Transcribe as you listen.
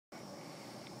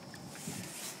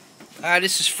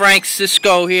This is Frank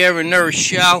Sisco here in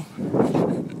Rochelle.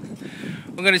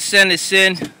 We're going to send this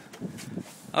in.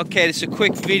 Okay, this is a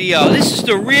quick video. This is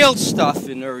the real stuff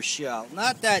in Rochelle,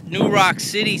 not that New Rock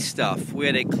City stuff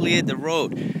where they cleared the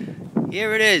road.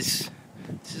 Here it is.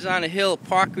 This is on a hill,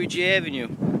 Park Ridge Avenue.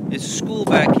 There's a school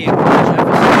back here called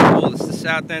Jefferson School. It's the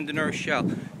south end of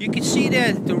Rochelle. You can see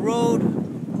that the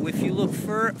road, if you look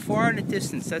far in the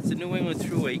distance, that's the New England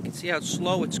Thruway. You can see how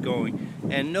slow it's going,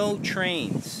 and no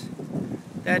trains.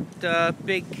 That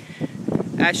big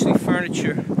Ashley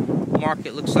Furniture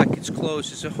Market looks like it's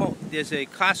closed. There's a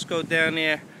Costco down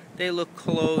there. They look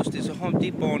closed. There's a Home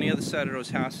Depot on the other side of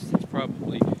those houses that's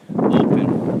probably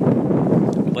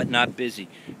open, but not busy.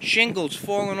 Shingles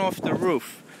falling off the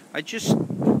roof. I just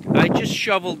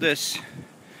shoveled this,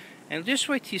 and just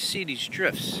wait till you see these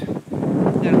drifts.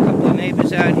 Got a couple of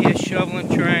neighbors out here shoveling,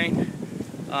 trying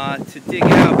to dig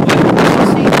out, but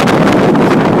see, it's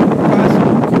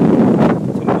impossible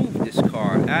to move this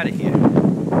car out of here.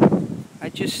 I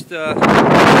just house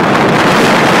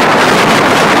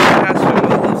my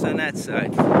mother lives on that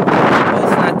side.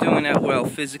 Both not doing that well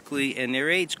physically, and their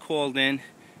aides called in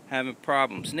having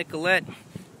problems. Nicolette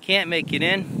can't make it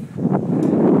in,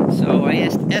 so I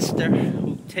asked Esther,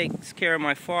 who takes care of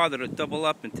my father, to double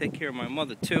up and take care of my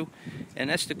mother too.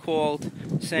 And Esther called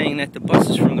saying that the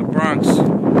buses from the Bronx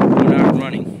were not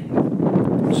running.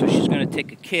 So she's going to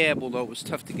take a cab, although it was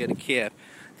tough to get a cab.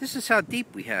 This is how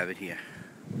deep we have it here.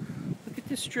 Look at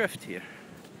this drift here.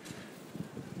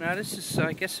 Now this is,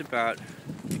 I guess, about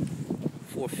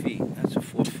 4 feet. That's a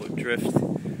 4-foot drift.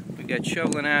 We got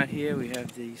shoveling out here. We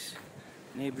have these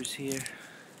neighbors here.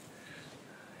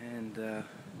 And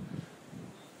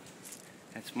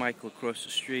that's Michael across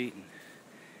the street.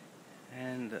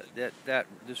 And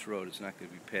this road is not going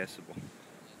to be passable.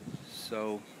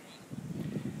 So,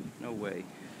 no way.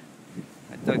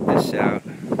 I dug this out.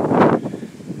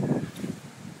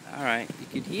 Alright, you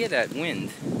can hear that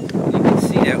wind. You can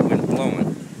see that wind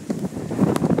blowing.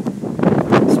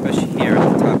 Especially here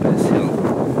at the top of this hill.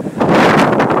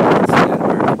 See that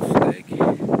American flag.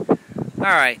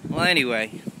 Alright, well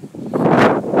anyway,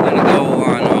 I'm going to go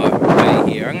on our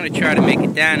way here. I'm going to try to make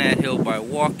it down that hill by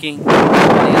walking.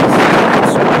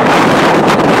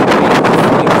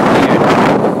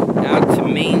 Out to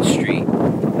Main Street,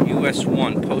 US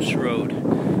 1, Post Road,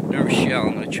 New Rochelle.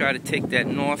 I'm going to try to take that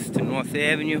north to North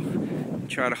Avenue and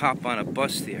try to hop on a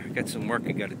bus there. I got some work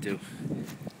I got to do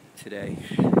today.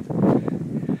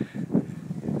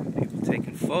 People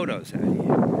taking photos out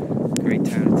here. Great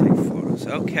time to take photos.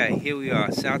 Okay, here we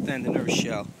are, south end of New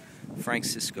Rochelle. Frank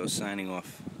Sisco signing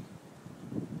off.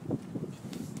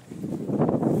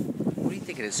 What do you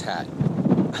think of this hat?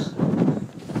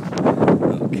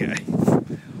 Okay.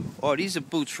 Oh, these are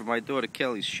boots from my daughter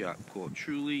Kelly's shop called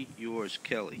Truly Yours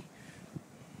Kelly.